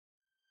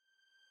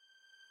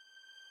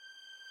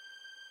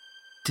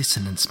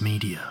Dissonance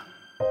Media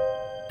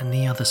and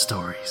the Other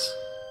Stories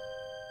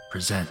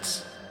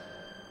presents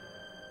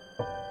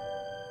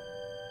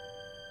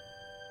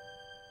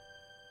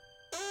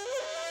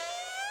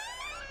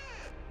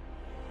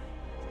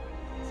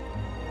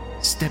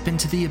Step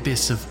into the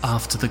abyss of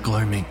After the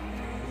Gloaming,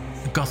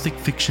 a gothic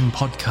fiction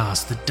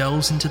podcast that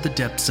delves into the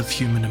depths of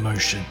human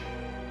emotion.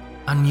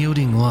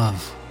 Unyielding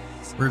love,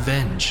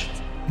 revenge,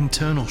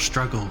 internal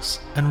struggles,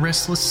 and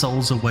restless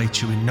souls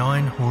await you in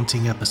 9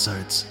 haunting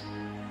episodes,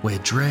 where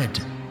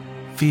dread,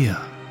 fear,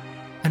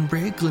 and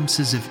rare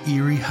glimpses of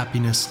eerie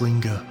happiness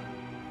linger.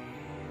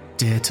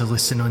 Dare to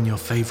listen on your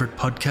favourite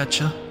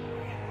podcatcher?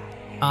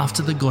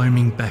 After the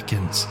Gloaming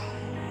beckons.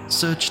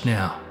 Search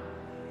now,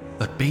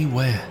 but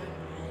beware.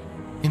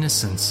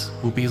 Innocence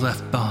will be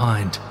left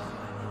behind.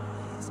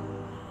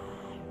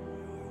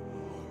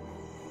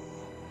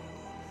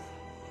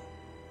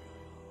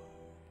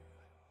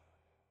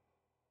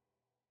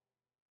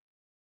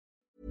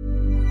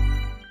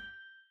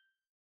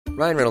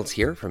 Ryan Reynolds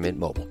here from Mint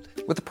Mobile.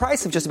 With the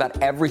price of just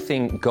about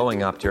everything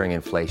going up during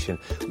inflation,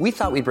 we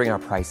thought we'd bring our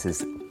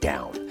prices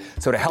down.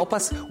 So to help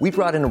us, we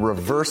brought in a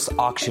reverse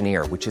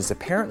auctioneer, which is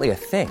apparently a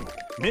thing.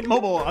 Mint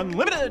Mobile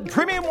Unlimited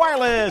Premium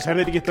Wireless. How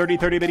to get 30,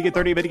 30, bit to get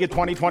 30, bit to get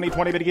 20, 20,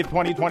 20, bit to get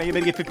 20, 20, bit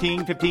to get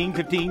 15, 15,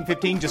 15,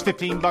 15, just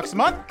 $15 a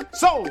month?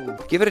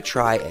 Sold! Give it a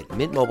try at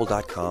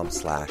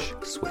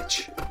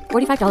mintmobile.com/switch.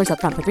 $45 up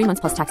front for 3 months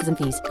plus taxes and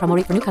fees. Promo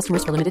rate for new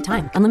customers for limited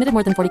time. Unlimited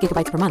more than 40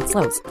 gigabytes per month.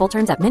 Slows full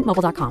terms at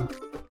mintmobile.com.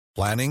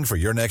 Planning for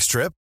your next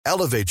trip?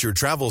 Elevate your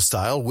travel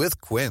style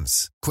with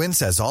Quince. Quince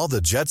has all the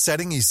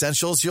jet-setting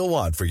essentials you'll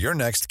want for your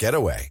next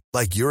getaway,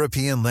 like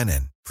European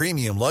linen,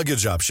 premium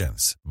luggage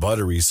options,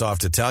 buttery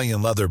soft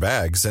Italian leather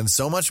bags, and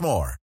so much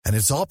more. And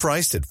it's all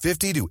priced at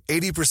 50 to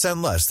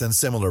 80% less than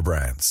similar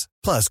brands.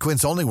 Plus,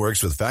 Quince only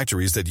works with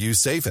factories that use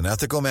safe and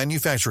ethical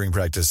manufacturing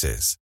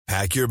practices.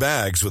 Pack your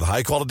bags with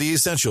high-quality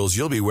essentials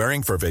you'll be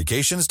wearing for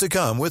vacations to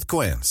come with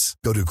Quince.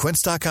 Go to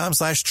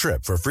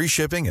quince.com/trip for free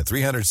shipping and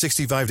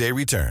 365-day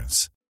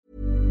returns.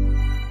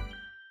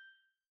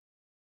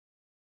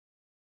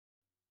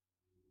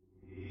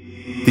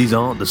 These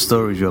aren't the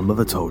stories your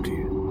mother told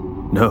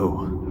you.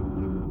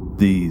 No,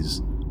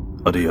 these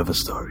are the other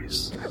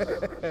stories.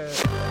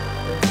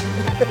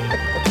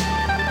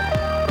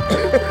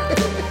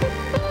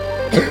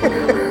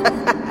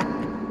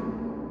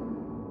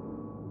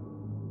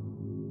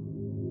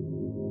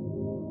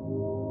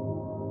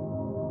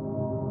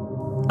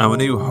 Our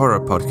new horror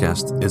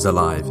podcast is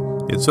alive.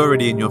 It's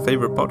already in your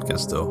favourite podcast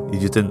store. You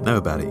just didn't know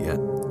about it yet.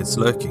 It's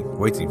lurking,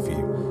 waiting for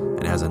you, and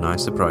it has a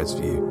nice surprise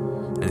for you.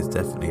 And it's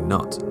definitely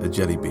not a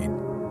jelly bean.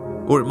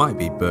 Or it might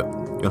be, but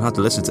you'll have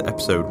to listen to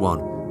episode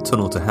 1,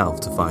 Tunnel to Hell,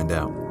 to find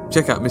out.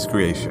 Check out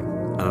Miscreation,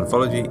 an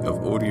anthology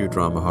of audio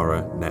drama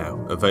horror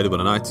now. Available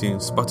on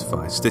iTunes,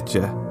 Spotify,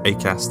 Stitcher,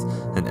 Acast,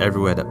 and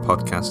everywhere that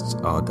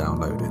podcasts are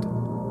downloaded.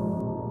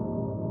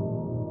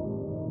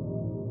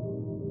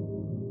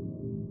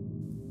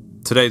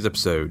 Today's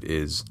episode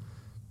is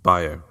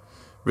Bio,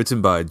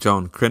 written by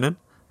John Crinan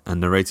and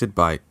narrated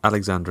by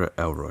Alexandra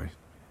Elroy.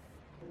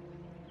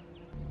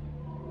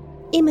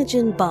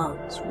 Imogen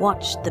Barnes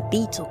watched the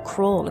beetle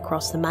crawl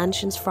across the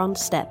mansion's front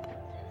step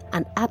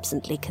and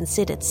absently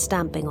considered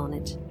stamping on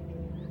it.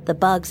 The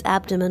bug's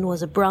abdomen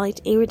was a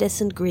bright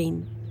iridescent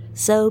green,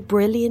 so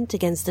brilliant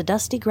against the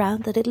dusty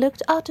ground that it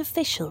looked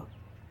artificial.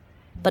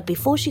 But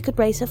before she could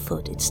raise her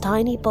foot, its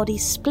tiny body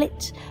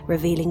split,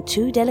 revealing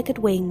 2 delicate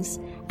wings,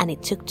 and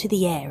it took to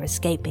the air,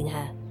 escaping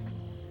her.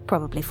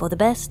 Probably for the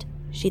best,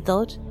 she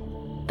thought.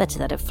 Better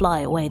that it fly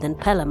away than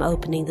Pelham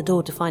opening the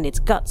door to find its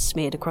guts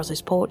smeared across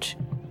his porch.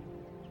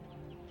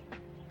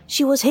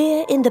 She was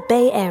here in the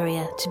Bay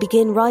Area to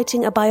begin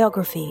writing a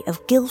biography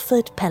of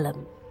Guilford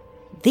Pelham.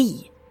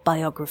 The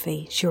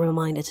biography, she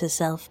reminded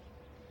herself.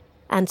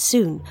 And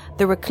soon,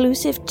 the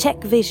reclusive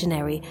tech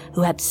visionary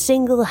who had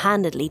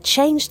single-handedly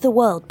changed the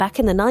world back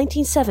in the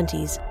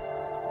 1970s,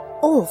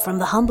 all from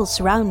the humble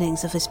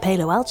surroundings of his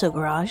Palo Alto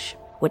garage,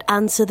 would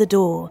answer the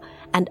door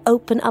and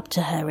open up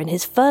to her in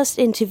his first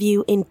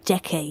interview in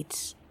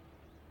decades.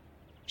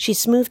 She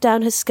smoothed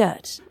down her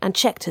skirt and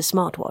checked her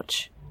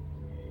smartwatch.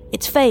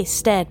 Its face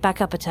stared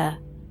back up at her.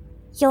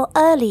 "You're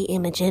early,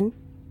 Imogen."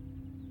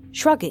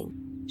 Shrugging,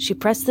 she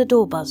pressed the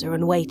door buzzer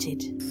and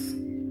waited.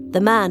 The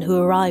man who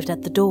arrived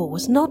at the door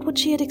was not what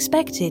she had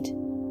expected.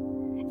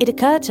 It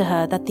occurred to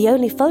her that the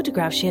only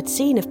photographs she had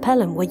seen of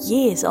Pelham were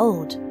years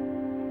old.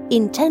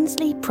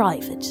 Intensely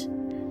private.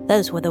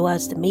 Those were the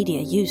words the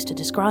media used to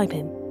describe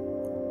him.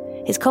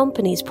 His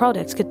company's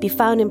products could be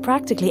found in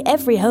practically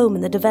every home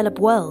in the developed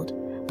world,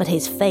 but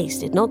his face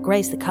did not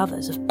grace the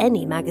covers of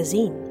any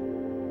magazine.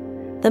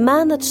 The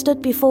man that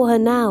stood before her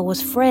now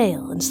was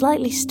frail and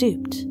slightly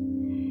stooped.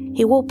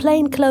 He wore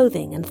plain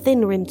clothing and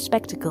thin-rimmed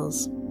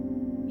spectacles.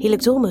 He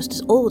looked almost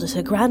as old as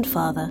her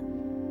grandfather,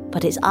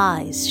 but his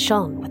eyes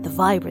shone with the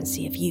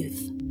vibrancy of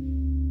youth.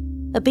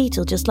 A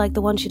beetle just like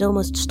the one she'd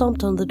almost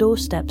stomped on the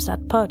doorstep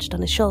sat perched on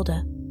his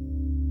shoulder.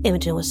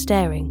 Imogen was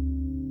staring.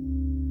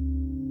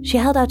 She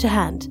held out her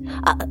hand.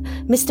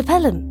 Mr.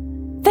 Pelham,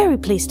 very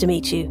pleased to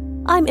meet you.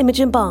 I'm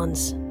Imogen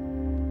Barnes.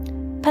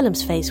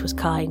 Pelham's face was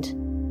kind.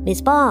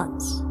 "Miss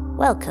Barnes,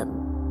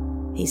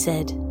 welcome," he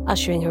said,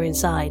 ushering her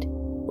inside.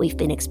 "We've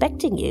been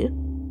expecting you."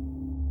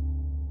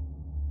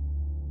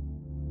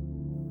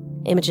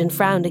 Imogen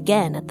frowned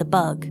again at the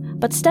bug,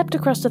 but stepped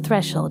across the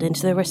threshold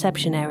into the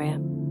reception area.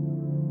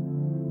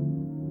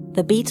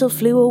 The beetle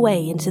flew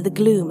away into the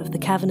gloom of the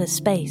cavernous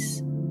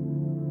space.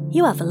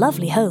 "You have a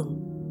lovely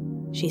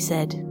home," she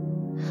said.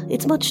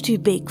 "It's much too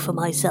big for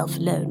myself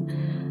alone,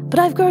 but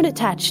I've grown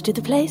attached to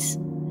the place.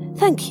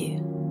 Thank you."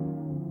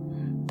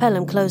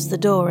 Pelham closed the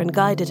door and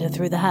guided her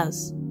through the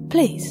house.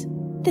 "Please,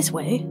 this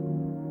way."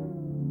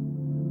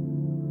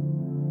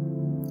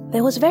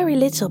 There was very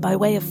little by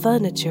way of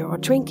furniture or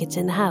trinkets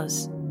in the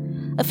house.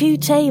 A few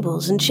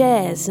tables and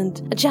chairs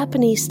and a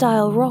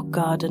Japanese-style rock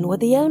garden were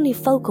the only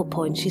focal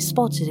points she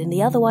spotted in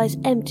the otherwise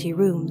empty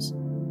rooms.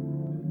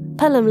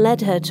 Pelham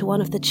led her to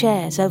one of the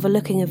chairs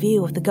overlooking a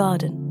view of the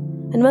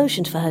garden and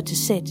motioned for her to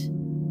sit.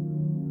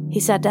 He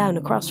sat down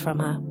across from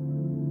her.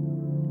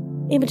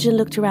 Imogen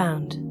looked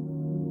around.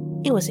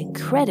 It was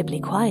incredibly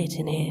quiet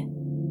in here.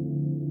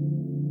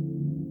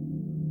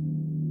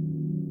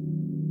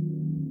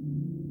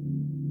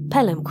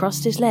 Pelham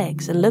crossed his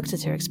legs and looked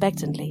at her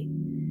expectantly.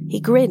 He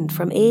grinned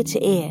from ear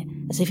to ear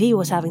as if he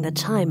was having the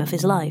time of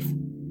his life.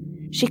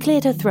 She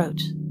cleared her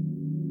throat.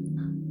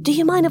 "Do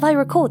you mind if I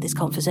record this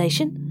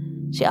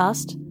conversation?" she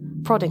asked,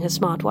 prodding her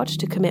smartwatch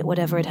to commit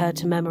whatever it heard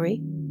to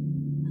memory.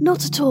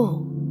 "Not at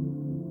all."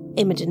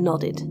 Imogen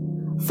nodded.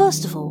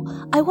 "First of all,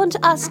 I want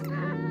to ask—"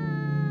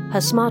 Her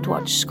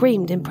smartwatch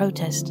screamed in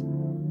protest.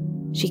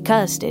 She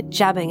cursed it,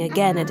 jabbing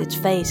again at its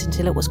face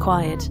until it was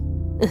quiet.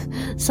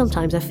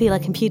 "Sometimes I feel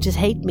like computers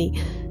hate me,"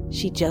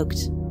 she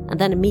joked, and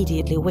then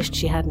immediately wished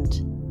she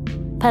hadn't.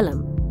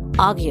 Pelham,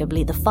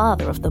 arguably the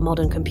father of the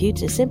modern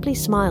computer, simply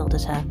smiled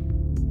at her.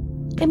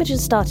 Imogen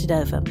started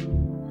over.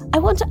 "I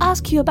want to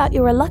ask you about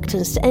your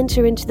reluctance to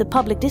enter into the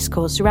public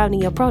discourse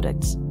surrounding your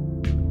products."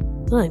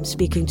 "I'm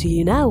speaking to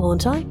you now,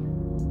 aren't I?"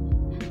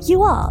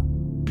 "You are?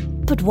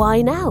 But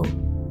why now?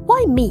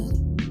 Why me?"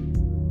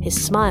 His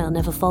smile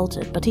never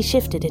faltered, but he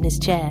shifted in his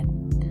chair.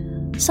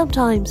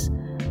 "Sometimes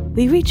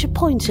we reach a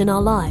point in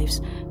our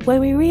lives where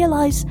we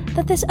realize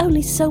that there's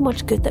only so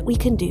much good that we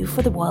can do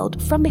for the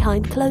world from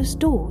behind closed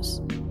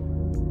doors.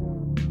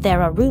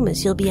 There are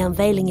rumors you'll be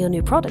unveiling your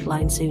new product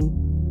line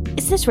soon.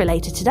 Is this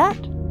related to that?"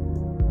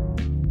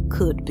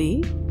 "Could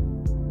be."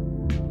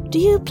 "Do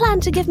you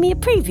plan to give me a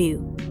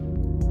preview?"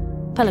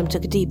 Pelham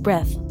took a deep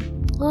breath.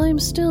 "I'm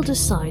still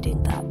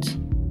deciding that."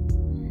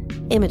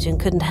 Imogen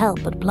couldn't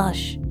help but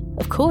blush.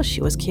 Of course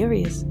she was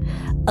curious.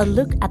 A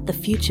look at the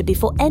future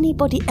before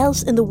anybody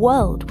else in the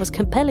world was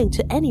compelling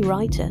to any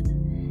writer,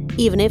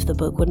 even if the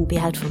book wouldn't be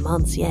out for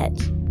months yet.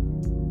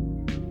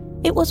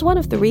 It was one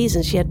of the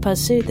reasons she had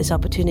pursued this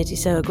opportunity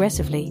so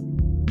aggressively.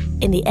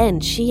 In the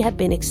end, she had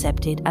been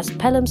accepted as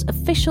Pelham's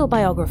official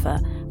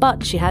biographer,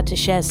 but she had to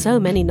share so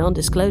many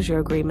non-disclosure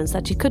agreements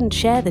that she couldn't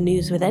share the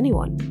news with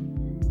anyone.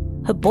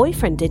 Her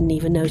boyfriend didn't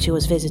even know she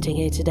was visiting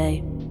here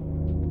today.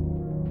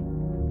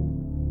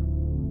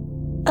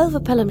 Over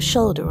Pelham's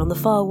shoulder on the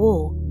far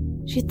wall,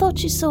 she thought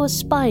she saw a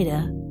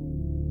spider.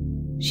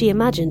 She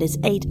imagined its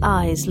 8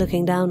 eyes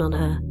looking down on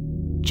her,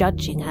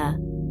 judging her.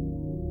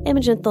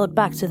 Imogen thought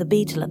back to the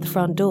beetle at the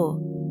front door.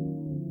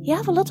 "You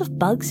have a lot of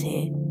bugs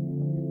here,"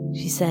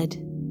 she said.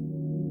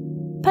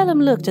 Pelham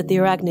looked at the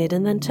arachnid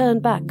and then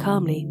turned back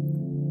calmly.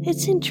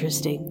 "It's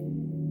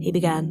interesting," he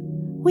began.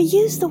 "We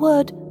use the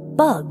word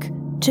bug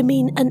to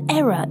mean an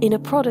error in a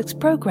product's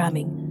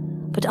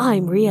programming, but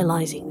I'm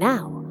realizing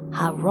now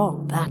how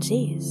wrong that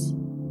is."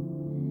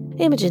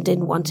 Imogen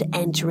didn't want to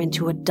enter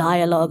into a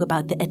dialogue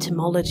about the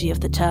etymology of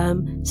the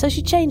term, so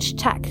she changed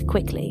tack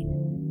quickly.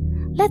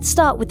 "Let's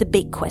start with the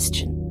big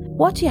question.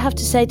 What do you have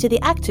to say to the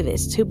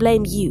activists who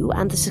blame you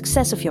and the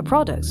success of your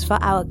products for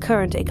our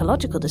current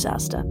ecological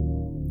disaster?"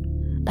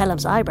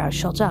 Pelham's eyebrows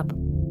shot up.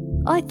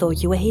 "I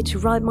thought you were here to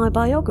write my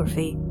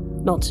biography,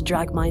 not to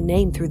drag my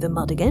name through the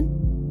mud again.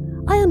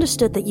 I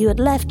understood that you had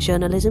left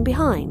journalism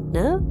behind,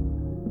 no?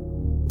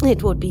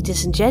 It would be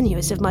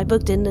disingenuous if my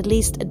book didn't at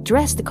least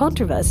address the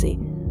controversy."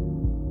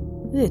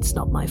 "It's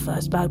not my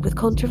first bout with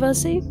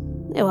controversy.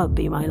 It won't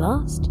be my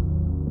last."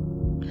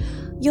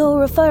 "You're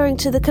referring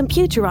to the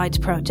computer rights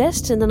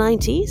protests in the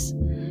 90s?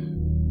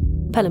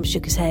 Pelham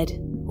shook his head.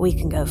 "We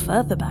can go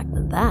further back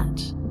than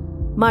that.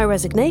 My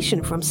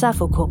resignation from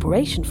Sappho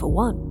Corporation, for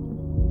one."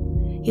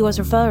 He was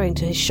referring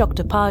to his shock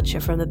departure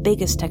from the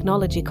biggest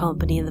technology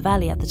company in the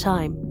valley at the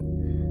time.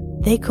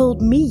 "They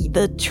called me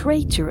the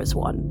traitorous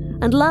one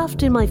and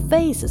laughed in my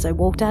face as I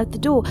walked out the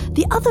door.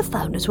 The other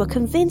founders were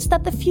convinced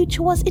that the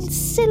future was in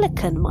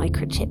silicon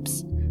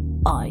microchips.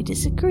 I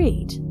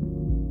disagreed.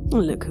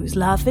 Look who's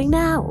laughing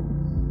now."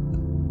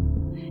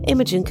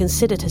 Imogen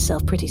considered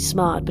herself pretty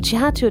smart, but she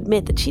had to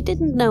admit that she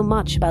didn't know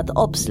much about the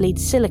obsolete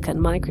silicon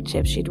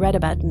microchips she'd read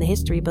about in the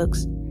history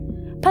books.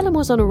 Pelham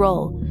was on a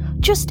roll.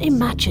 "Just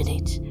imagine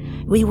it.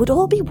 We would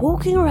all be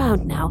walking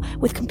around now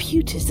with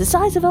computers the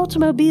size of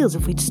automobiles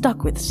if we'd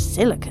stuck with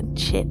silicon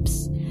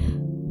chips.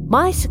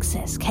 My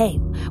success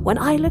came when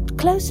I looked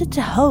closer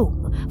to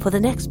home for the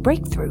next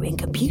breakthrough in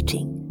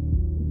computing.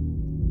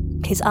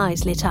 His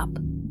eyes lit up.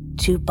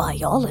 To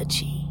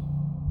biology.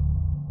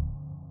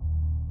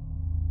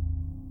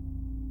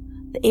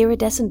 The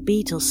iridescent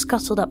beetle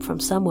scuttled up from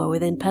somewhere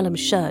within Pelham's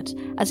shirt,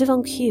 as if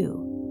on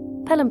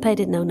cue. Pelham paid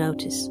it no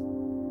notice.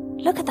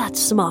 "Look at that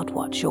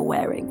smartwatch you're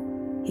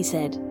wearing," he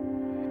said.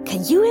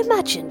 "Can you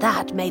imagine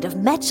that made of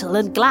metal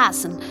and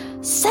glass and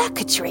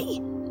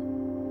circuitry?"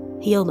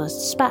 He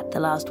almost spat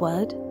the last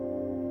word.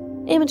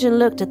 Imogen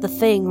looked at the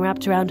thing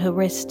wrapped around her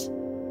wrist.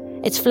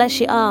 Its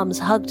fleshy arms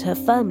hugged her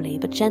firmly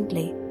but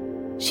gently.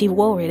 She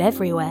wore it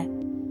everywhere.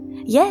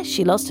 Yes,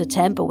 she lost her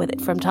temper with it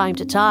from time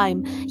to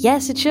time.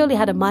 Yes, it surely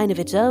had a mind of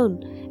its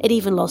own. It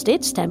even lost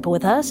its temper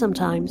with her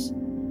sometimes.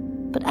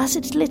 But as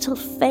its little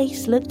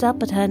face looked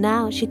up at her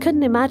now, she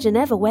couldn't imagine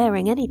ever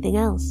wearing anything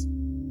else.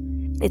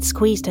 It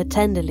squeezed her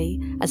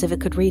tenderly, as if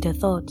it could read her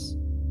thoughts.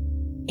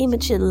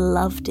 Imogen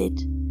loved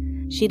it.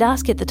 She'd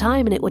ask it the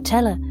time and it would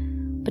tell her,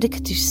 but it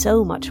could do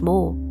so much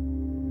more.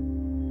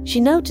 She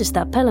noticed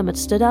that Pelham had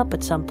stood up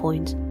at some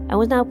point and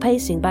was now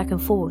pacing back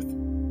and forth.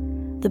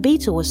 The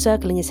beetle was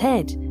circling his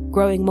head,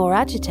 growing more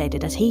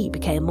agitated as he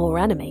became more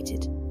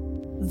animated.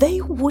 "They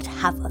would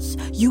have us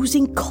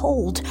using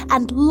cold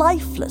and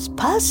lifeless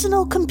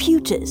personal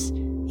computers,"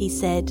 he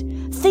said,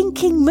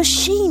 "thinking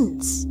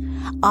machines.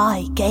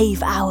 I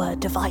gave our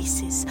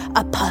devices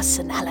a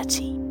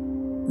personality.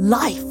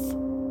 Life.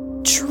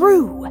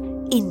 True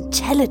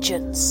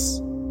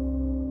intelligence."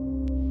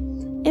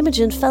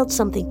 Imogen felt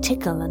something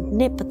tickle and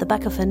nip at the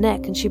back of her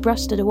neck, and she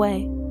brushed it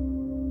away.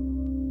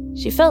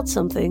 She felt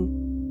something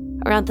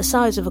around the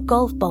size of a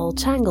golf ball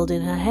tangled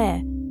in her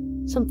hair,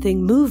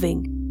 something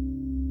moving.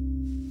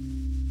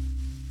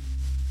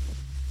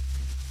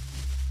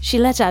 She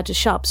let out a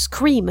sharp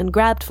scream and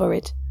grabbed for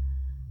it.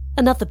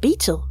 Another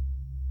beetle.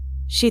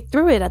 She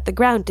threw it at the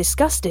ground,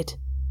 disgusted.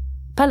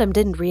 Pelham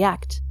didn't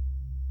react.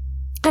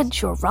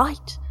 "And you're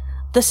right.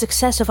 The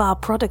success of our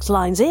product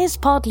lines is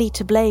partly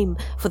to blame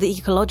for the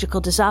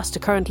ecological disaster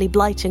currently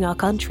blighting our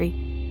country."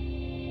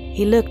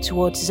 He looked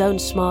towards his own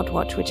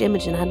smartwatch, which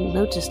Imogen hadn't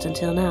noticed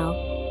until now.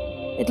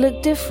 It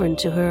looked different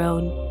to her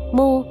own,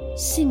 more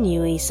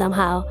sinewy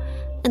somehow,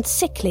 and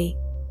sickly.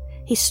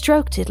 He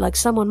stroked it like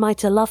someone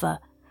might a lover.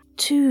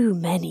 "Too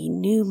many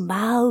new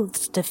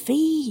mouths to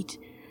feed,"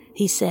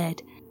 he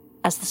said,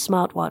 as the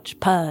smartwatch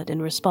purred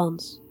in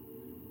response.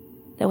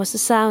 There was the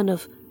sound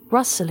of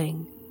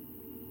rustling,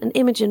 and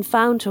Imogen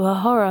found to her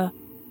horror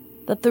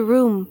that the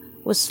room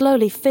was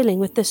slowly filling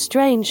with this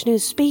strange new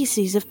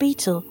species of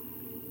beetle.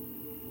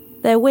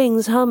 Their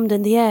wings hummed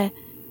in the air.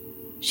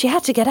 She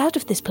had to get out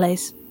of this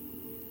place.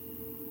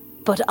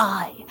 "But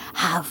I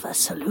have a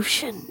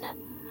solution,"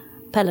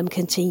 Pelham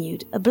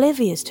continued,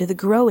 oblivious to the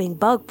growing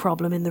bug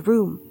problem in the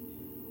room.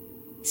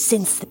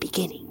 "Since the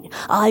beginning,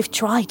 I've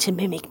tried to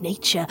mimic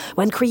nature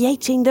when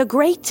creating the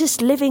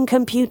greatest living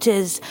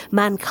computers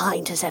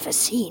mankind has ever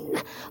seen,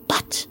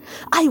 but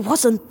I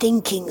wasn't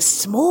thinking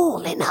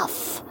small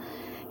enough."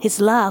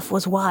 His laugh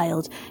was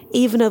wild,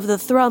 even over the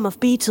thrum of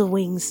beetle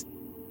wings.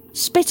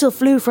 Spittle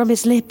flew from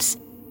his lips.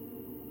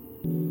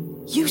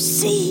 "You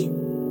see,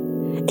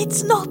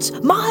 it's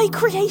not my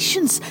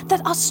creations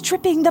that are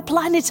stripping the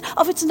planet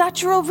of its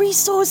natural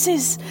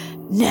resources.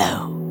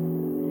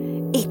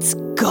 No, it's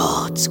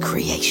God's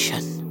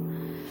creation.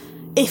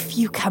 If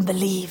you can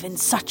believe in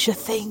such a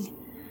thing.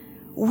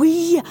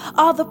 We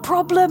are the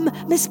problem,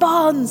 Miss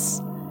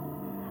Barnes.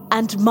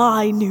 And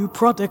my new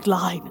product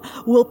line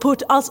will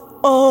put us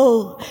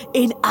all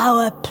in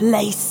our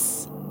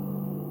place."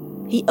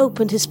 He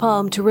opened his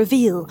palm to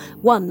reveal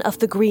one of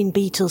the green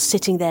beetles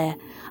sitting there.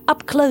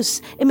 Up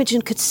close,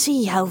 Imogen could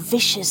see how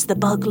vicious the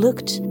bug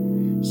looked.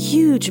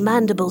 Huge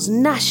mandibles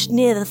gnashed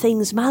near the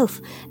thing's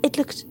mouth. It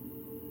looked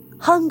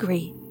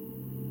hungry.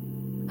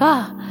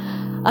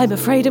 "I'm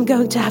afraid I'm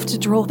going to have to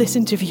draw this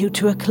interview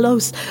to a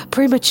close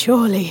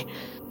prematurely,"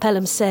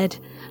 Pelham said,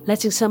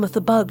 letting some of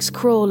the bugs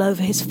crawl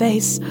over his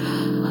face.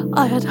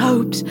 "I had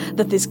hoped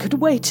that this could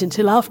wait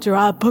until after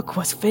our book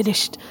was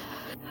finished.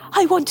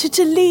 I wanted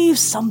to leave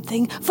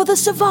something for the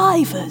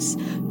survivors,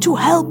 to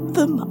help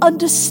them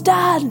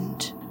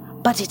understand.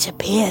 But it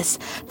appears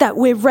that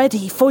we're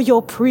ready for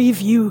your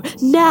preview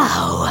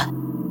now."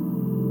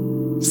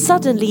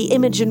 Suddenly,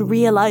 Imogen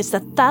realized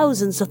that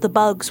thousands of the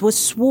bugs were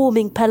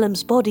swarming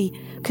Pelham's body,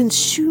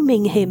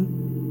 consuming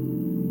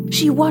him.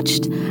 She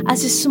watched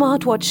as his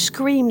smartwatch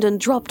screamed and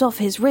dropped off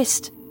his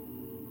wrist.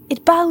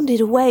 It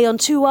bounded away on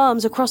two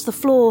arms across the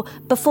floor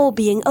before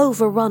being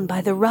overrun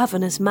by the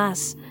ravenous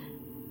mass.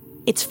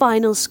 Its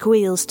final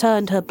squeals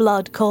turned her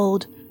blood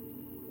cold.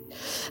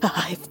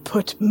 "I've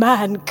put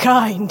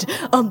mankind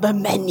on the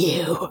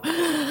menu,"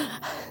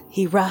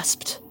 he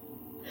rasped.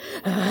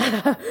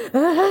 "The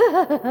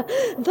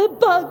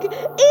bug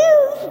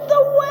is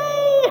the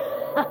way!"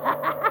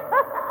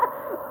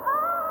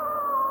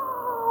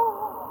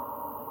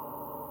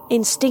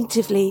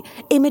 Instinctively,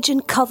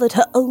 Imogen covered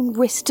her own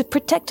wrist to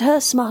protect her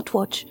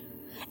smartwatch.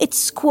 It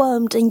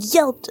squirmed and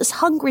yelped as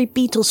hungry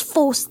beetles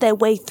forced their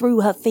way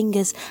through her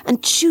fingers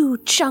and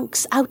chewed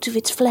chunks out of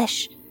its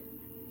flesh.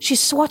 She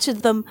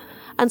swatted them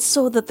and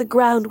saw that the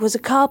ground was a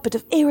carpet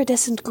of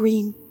iridescent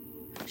green.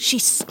 She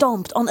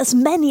stomped on as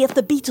many of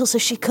the beetles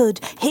as she could,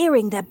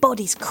 hearing their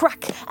bodies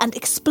crack and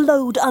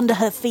explode under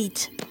her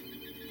feet.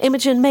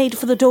 Imogen made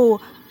for the door,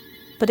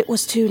 but it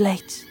was too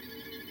late.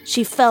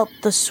 She felt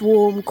the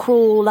swarm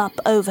crawl up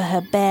over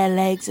her bare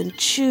legs and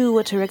chew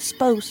at her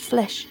exposed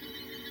flesh.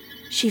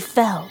 She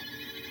fell.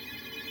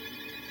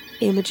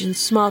 Imogen's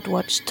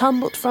smartwatch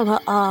tumbled from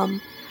her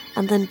arm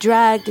and then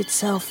dragged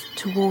itself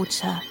towards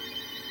her.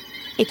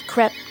 It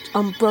crept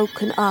on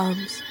broken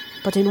arms,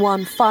 but in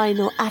one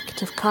final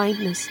act of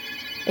kindness,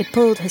 it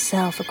pulled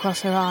herself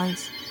across her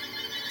eyes,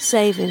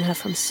 saving her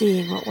from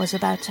seeing what was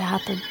about to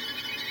happen.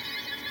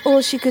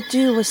 All she could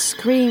do was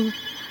scream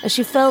as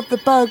she felt the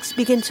bugs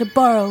begin to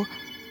burrow,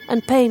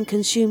 and pain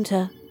consumed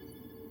her.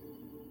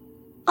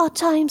 "Our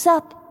time's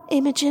up,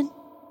 Imogen."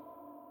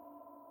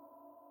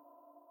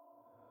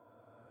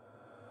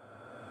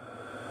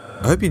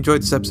 I hope you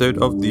enjoyed this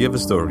episode of The Other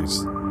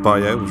Stories.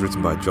 Bio was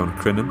written by John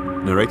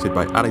Crinan, narrated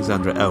by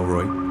Alexandra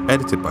Elroy,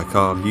 edited by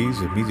Carl Hughes,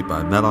 with music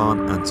by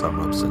Melan and Tom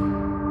Robson.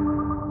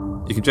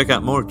 You can check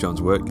out more of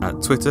John's work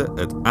at Twitter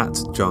at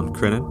John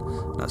Crinan,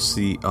 that's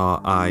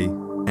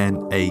CRINAN,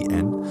 and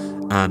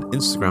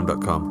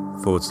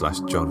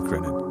Instagram.com/John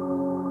Crinan.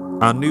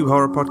 Our new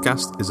horror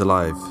podcast is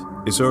alive.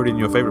 It's already in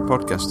your favourite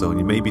podcast store and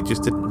you maybe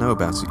just didn't know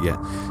about it yet.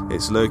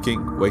 It's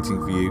lurking,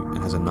 waiting for you,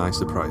 and has a nice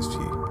surprise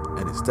for you.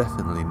 And it's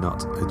definitely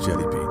not a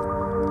jelly bean.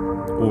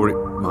 Or it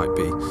might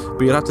be,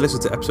 but you'll have to listen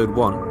to episode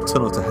 1,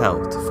 Tunnel to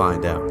Hell, to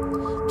find out.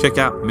 Check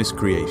out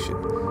Miscreation,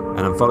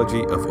 an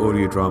anthology of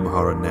audio drama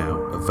horror now,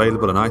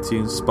 available on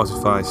iTunes,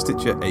 Spotify,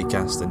 Stitcher,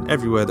 Acast, and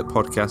everywhere that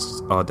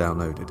podcasts are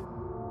downloaded.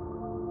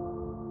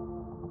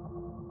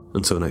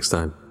 Until next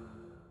time.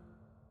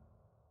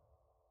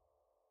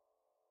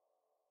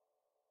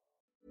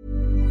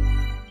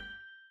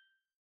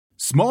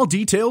 Small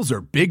details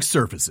are big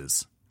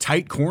surfaces.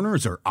 Tight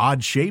corners are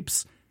odd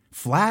shapes.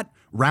 Flat,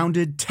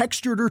 rounded,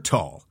 textured, or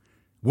tall.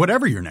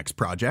 Whatever your next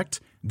project,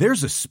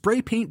 there's a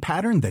spray paint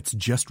pattern that's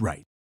just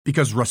right.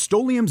 Because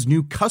Rust-Oleum's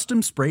new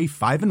Custom Spray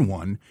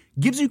 5-in-1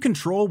 gives you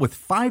control with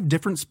 5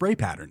 different spray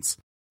patterns.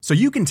 So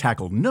you can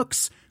tackle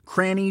nooks,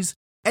 crannies,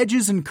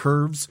 edges, and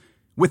curves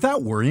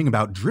without worrying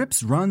about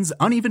drips, runs,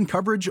 uneven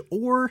coverage,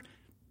 or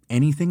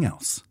anything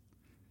else.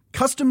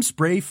 Custom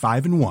Spray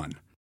 5-in-1.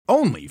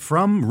 Only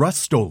from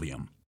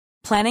Rust-Oleum.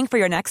 Planning for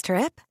your next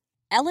trip?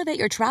 Elevate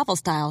your travel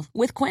style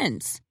with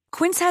Quince.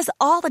 Quince has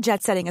all the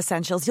jet-setting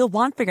essentials you'll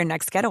want for your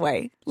next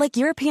getaway, like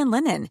European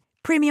linen,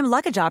 premium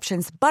luggage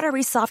options,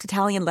 buttery soft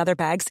Italian leather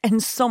bags,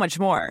 and so much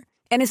more.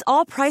 And is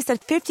all priced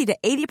at 50 to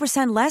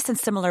 80% less than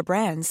similar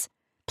brands.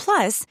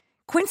 Plus,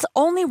 Quince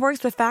only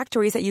works with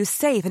factories that use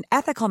safe and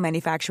ethical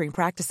manufacturing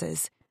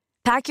practices.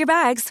 Pack your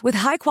bags with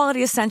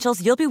high-quality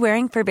essentials you'll be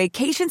wearing for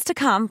vacations to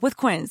come with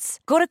Quince.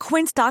 Go to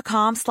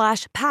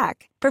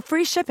quince.com/pack for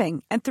free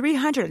shipping and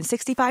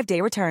 365-day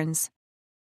returns.